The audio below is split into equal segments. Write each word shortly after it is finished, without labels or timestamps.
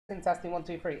Testing 1,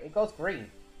 2, 3. It goes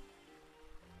green.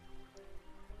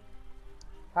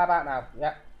 How about now?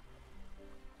 Yep.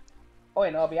 Oh,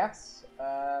 in OBS.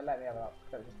 Let me have a look.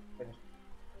 Let me just finish.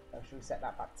 Should we set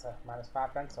that back to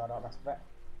 -5 then, so I don't mess with it?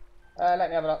 Let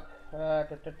me have a look.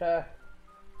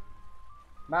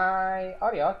 My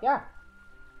audio, yeah.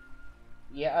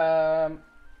 Yeah.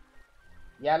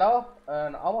 Yellow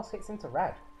and almost hits into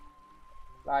red.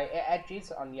 Like it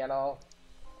edges on yellow.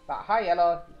 Like high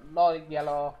yellow, low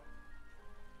yellow.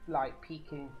 Like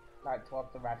peaking like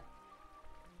towards the red.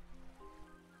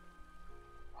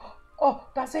 Oh,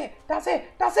 that's it! That's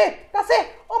it! That's it! That's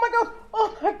it! Oh my god!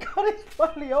 Oh my god! It's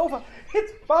finally over!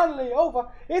 It's finally over!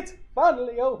 It's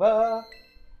finally over!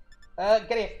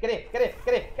 Get it! Get it! Get it!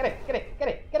 Get it! Get it! Get it! Get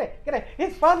it! Get it! Get it!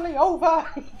 It's finally over!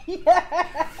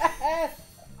 Yes!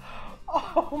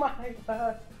 Oh my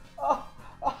god! Oh!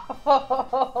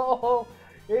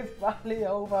 It's finally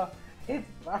over! It's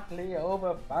finally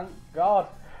over! Thank God!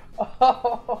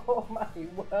 Oh my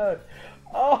word!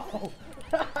 Oh!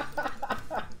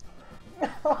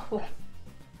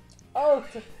 Oh,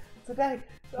 today.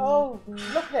 Oh,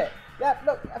 look at it. Yeah,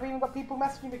 look, I've even got people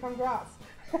messaging me congrats.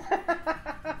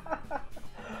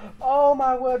 Oh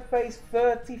my word, phase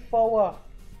 34.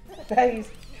 Phase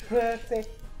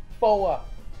 34.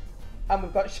 And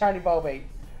we've got shiny Volbeat.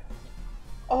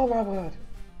 Oh my word.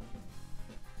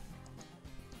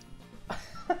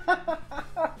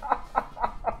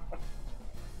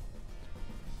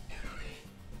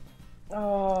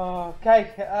 Oh,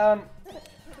 okay.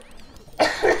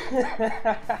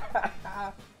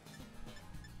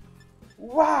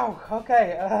 Wow,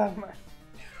 okay,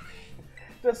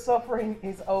 the suffering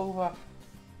is over.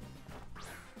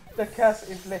 The curse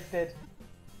is lifted.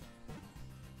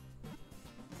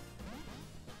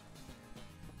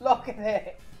 Look at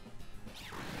it.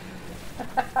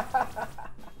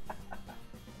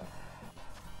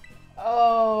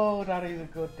 Oh, that is a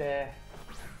good day.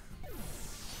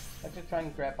 Let's just try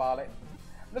and grab ball it.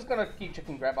 I'm just gonna keep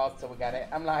chucking grab balls till we get it.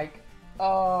 I'm like,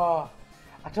 oh,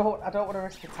 I don't want to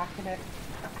risk attacking it.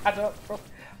 I don't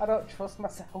trust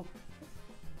myself.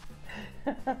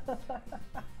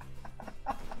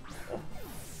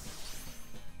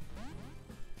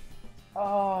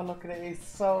 Oh, look at it, it's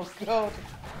so good.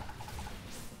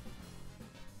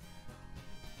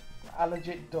 I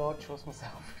legit don't trust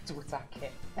myself to attack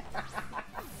it.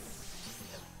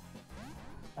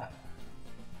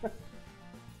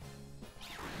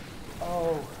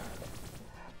 Oh,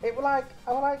 it was like,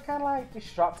 I was like kind of like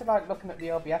distracted, like looking at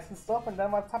the OBS and stuff, and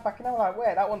then when I tap back in, I was like,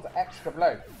 wait, that one's extra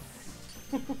blue.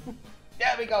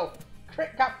 There we go,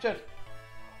 crit captured.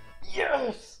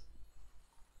 Yes,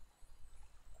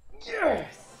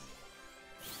 yes,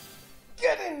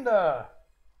 get in there.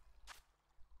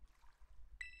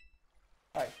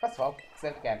 Right, first of all,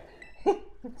 save the game.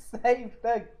 Save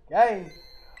the game.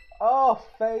 Oh,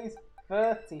 phase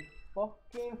 30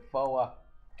 fucking 4.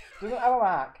 Doesn't have a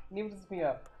mark, neither does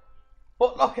Mia.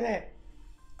 But look at it!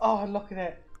 Oh, look at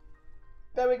it!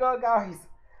 There we go, guys!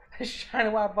 Shiny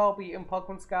Wild Volbeat and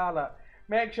Pokemon Scarlet.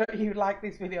 Make sure you like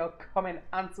this video, comment,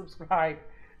 and subscribe.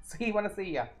 See you when I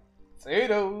see ya.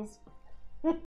 Toodles!